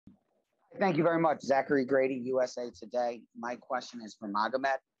Thank you very much. Zachary Grady, USA Today. My question is for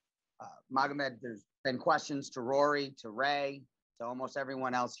Magomed. Magomed, there's been questions to Rory, to Ray, to almost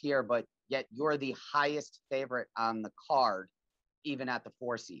everyone else here, but yet you're the highest favorite on the card, even at the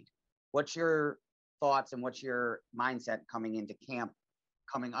 4 seed. What's your thoughts and what's your mindset coming into camp,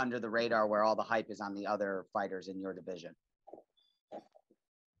 coming under the radar where all the hype is on the other fighters in your division?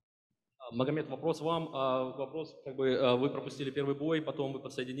 Магомед, вопрос вам. Вопрос, как бы вы пропустили первый бой, потом вы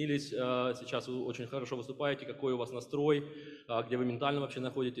подсоединились, сейчас вы очень хорошо выступаете. Какой у вас настрой, где вы ментально вообще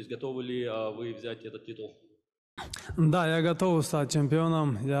находитесь, готовы ли вы взять этот титул? Да, я готов стать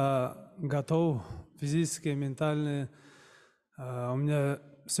чемпионом, я готов физически, ментально. У меня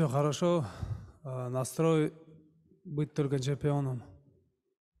все хорошо, настрой быть только чемпионом.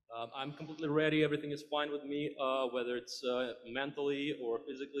 I'm completely ready. Everything is fine with me, whether it's mentally or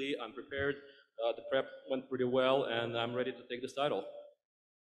physically. I'm prepared. The prep went pretty well, and I'm ready to take this title.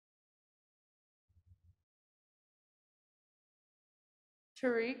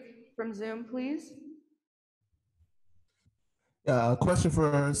 Tariq from Zoom, please. A question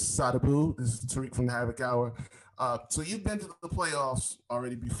for Sadibou. This is Tariq from the Havoc Hour. So you've been to the playoffs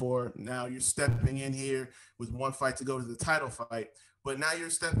already before. Now you're stepping in here with one fight to go to the title fight. But now you're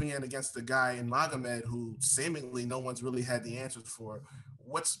stepping in against a guy in Magomed who seemingly no one's really had the answers for.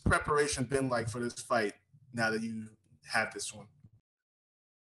 What's preparation been like for this fight now that you have this one?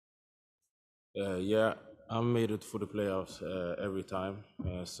 Yeah, I made it for the playoffs every time.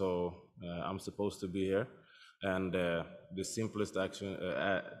 So I'm supposed to be here. And the simplest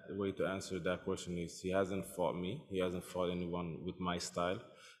way to answer that question is he hasn't fought me. He hasn't fought anyone with my style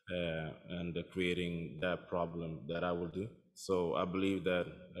and creating that problem that I will do. So I believe that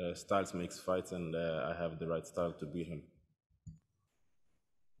styles makes fights, and I have the right style to beat him.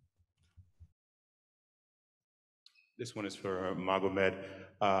 This one is for Magomed.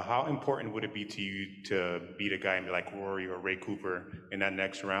 How important would it be to you to beat a guy like Rory or Ray Cooper in that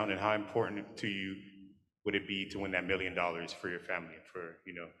next round? And how important to you would it be to win that $1 million for your family and for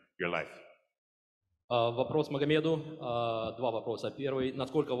your life? Вопрос Магомеду. Два вопроса. Первый.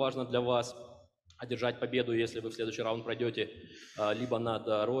 Насколько важно для вас одержать победу, если вы в следующий раунд пройдете либо над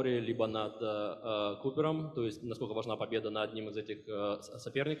Рори, либо над Купером, то есть насколько важна победа над одним из этих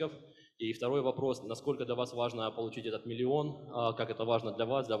соперников. И второй вопрос, насколько для вас важно получить этот $1 миллион, как это важно для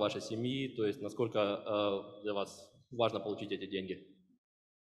вас, для вашей семьи, то есть насколько для вас важно получить эти деньги.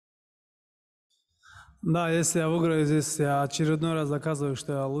 Да, если я выиграю здесь, я очередной раз доказываю,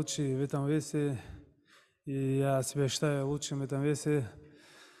 что я лучший в этом весе, и я себя считаю лучшим в этом весе.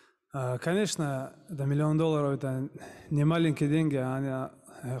 Конечно, это $1 миллион, это не маленькие деньги, они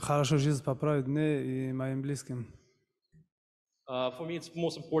хорошо жизнь поправят мне и моим близким. For me, it's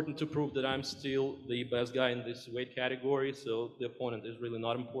most important to prove that I'm still the best guy in this weight category, so the opponent is really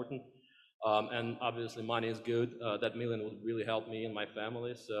not important. And obviously, money is good. That $1 million would really help me and my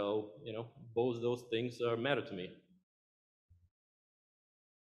family, so both those things matter to me.